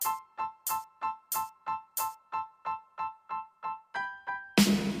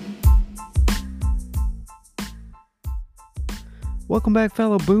Welcome back,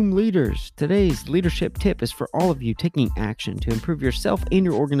 fellow Boom leaders. Today's leadership tip is for all of you taking action to improve yourself and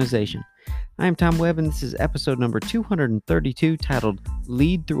your organization. I am Tom Webb, and this is episode number 232 titled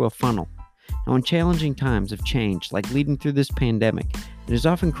Lead Through a Funnel. Now, in challenging times of change, like leading through this pandemic, it is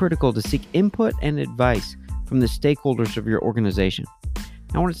often critical to seek input and advice from the stakeholders of your organization.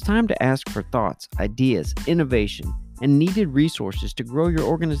 Now, when it's time to ask for thoughts, ideas, innovation, and needed resources to grow your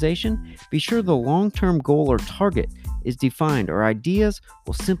organization, be sure the long-term goal or target is defined, or ideas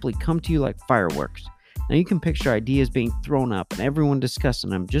will simply come to you like fireworks. Now, you can picture ideas being thrown up and everyone discussing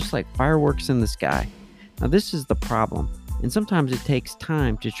them just like fireworks in the sky. Now, this is the problem, and sometimes it takes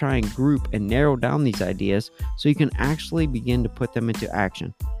time to try and group and narrow down these ideas so you can actually begin to put them into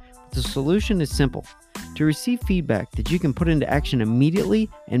action. But the solution is simple. To receive feedback that you can put into action immediately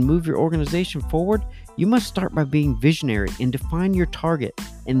and move your organization forward, you must start by being visionary and define your target,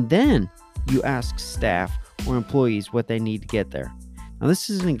 and then you ask staff or employees what they need to get there. Now, this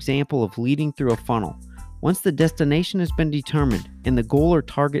is an example of leading through a funnel. Once the destination has been determined and the goal or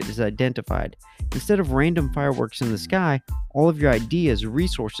target is identified, instead of random fireworks in the sky, all of your ideas,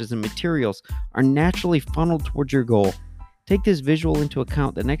 resources, and materials are naturally funneled towards your goal. Take this visual into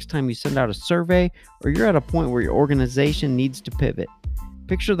account the next time you send out a survey or you're at a point where your organization needs to pivot.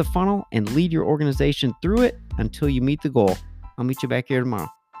 Picture the funnel and lead your organization through it until you meet the goal. I'll meet you back here tomorrow.